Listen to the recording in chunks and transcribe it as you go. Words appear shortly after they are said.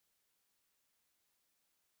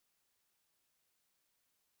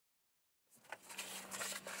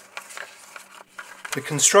The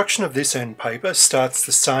construction of this end paper starts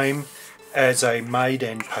the same as a made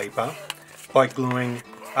end paper by gluing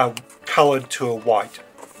a coloured to a white,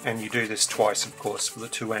 and you do this twice of course for the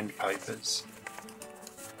two end papers.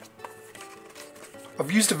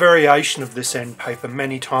 I've used a variation of this end paper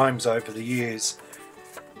many times over the years.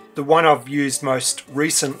 The one I've used most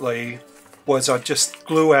recently was I just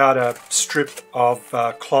glue out a strip of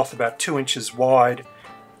cloth about 2 inches wide,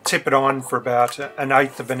 tip it on for about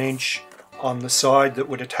 1/8 of an inch on the side that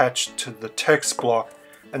would attach to the text block,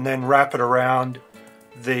 and then wrap it around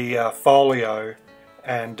the folio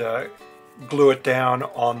and glue it down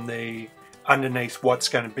on the underneath what's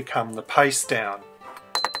going to become the paste down.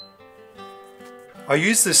 I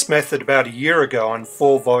used this method about a year ago on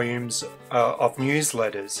 4 volumes of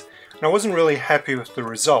newsletters, and I wasn't really happy with the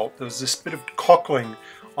result. There was this bit of cockling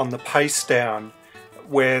on the paste down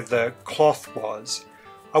where the cloth was.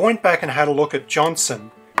 I went back and had a look at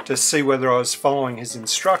Johnson to see whether I was following his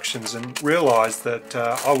instructions, and realized that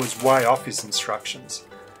I was way off his instructions.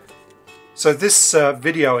 So this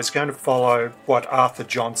video is going to follow what Arthur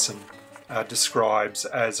Johnson describes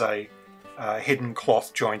as a hidden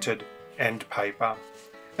cloth jointed end paper,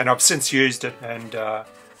 and I've since used it and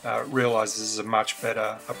realized this is a much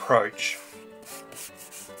better approach.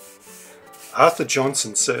 Arthur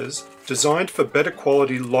Johnson says, "Designed for better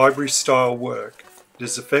quality library style work, it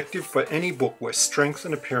is effective for any book where strength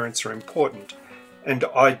and appearance are important, and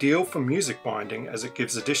ideal for music binding as it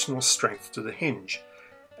gives additional strength to the hinge.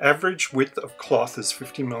 Average width of cloth is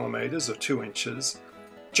 50mm or 2 inches.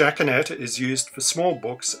 Jaconet is used for small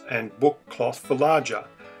books and book cloth for larger.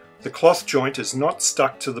 The cloth joint is not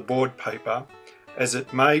stuck to the board paper, as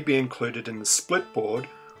it may be included in the split board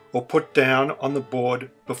or put down on the board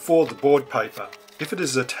before the board paper. If it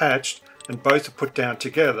is attached and both are put down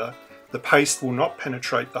together, the paste will not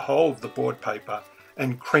penetrate the whole of the board paper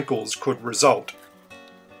and crinkles could result."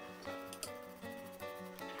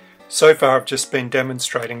 So far I've just been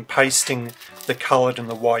demonstrating pasting the coloured and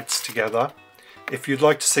the whites together. If you'd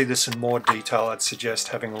like to see this in more detail, I'd suggest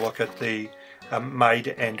having a look at the made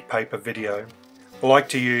end paper video. I like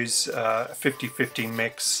to use a 50-50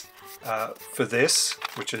 mix for this,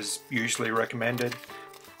 which is usually recommended.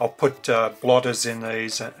 I'll put blotters in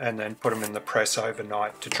these and then put them in the press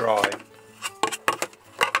overnight to dry.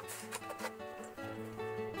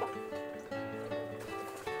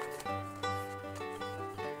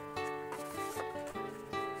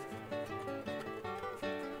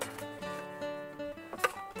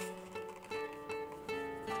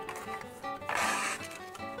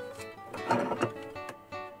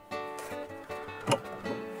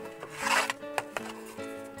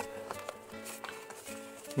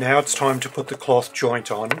 Now it's time to put the cloth joint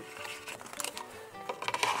on.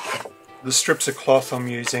 The strips of cloth I'm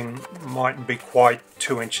using mightn't be quite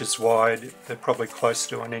 2 inches wide, they're probably close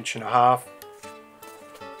to 1.5 inches.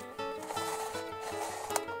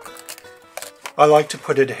 I like to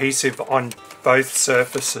put adhesive on both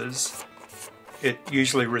surfaces. It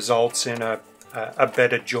usually results in a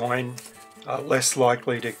better join, less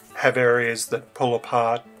likely to have areas that pull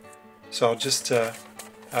apart. So I'll just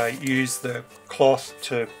use the cloth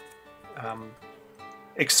to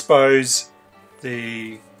expose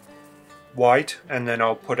the white, and then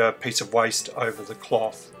I'll put a piece of waste over the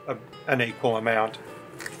cloth, an equal amount.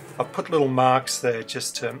 I'll put little marks there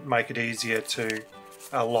just to make it easier to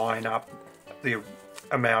line up the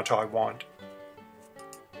amount I want.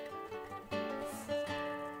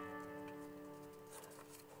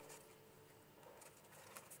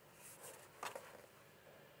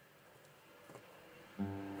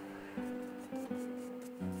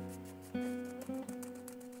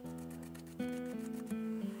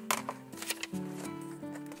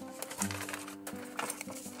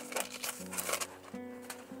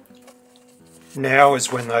 Now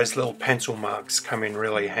is when those little pencil marks come in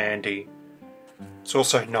really handy. It's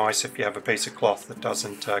also nice if you have a piece of cloth that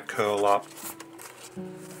doesn't curl up.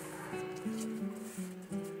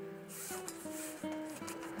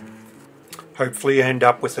 Hopefully you end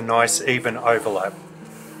up with a nice even overlap.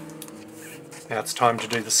 Now it's time to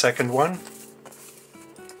do the second one.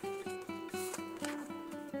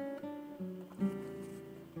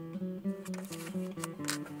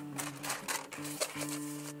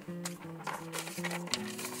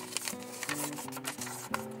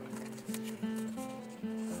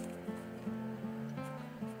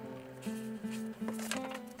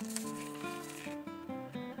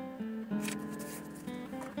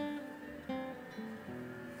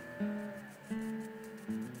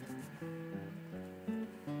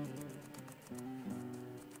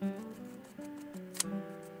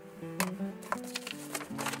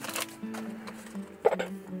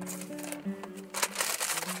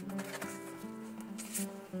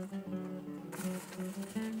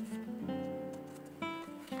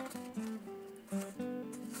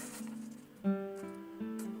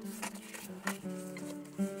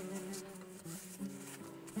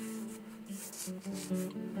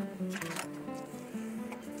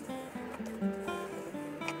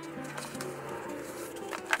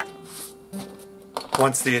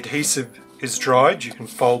 Once the adhesive is dried, you can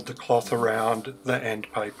fold the cloth around the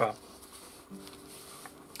end paper.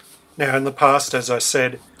 Now in the past, as I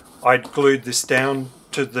said, I'd glued this down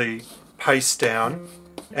to the paste down,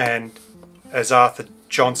 and as Arthur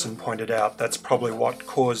Johnson pointed out, that's probably what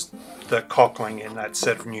caused the cockling in that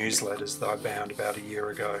set of newsletters that I bound about a year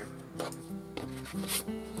ago.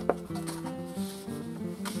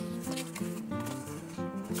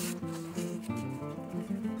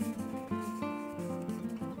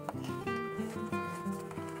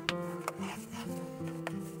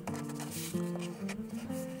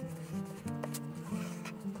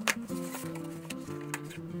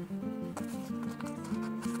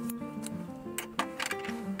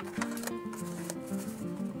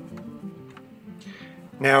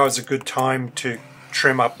 Now is a good time to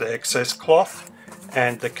trim up the excess cloth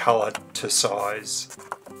and the colour to size.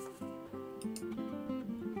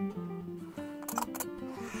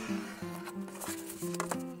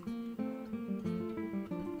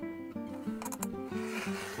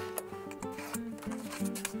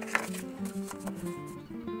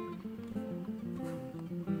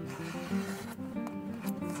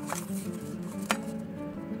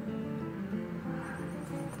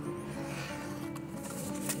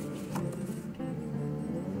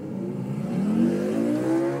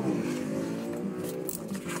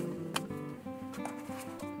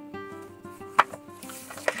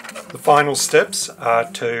 The final steps are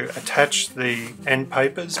to attach the end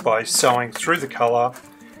papers by sewing through the colour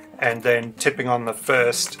and then tipping on the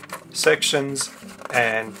first sections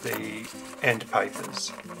and the end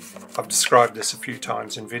papers. I've described this a few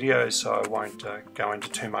times in videos, so I won't go into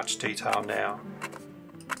too much detail now.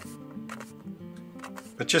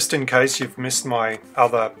 But just in case you've missed my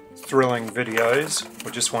other thrilling videos or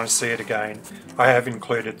just want to see it again, I have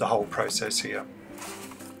included the whole process here.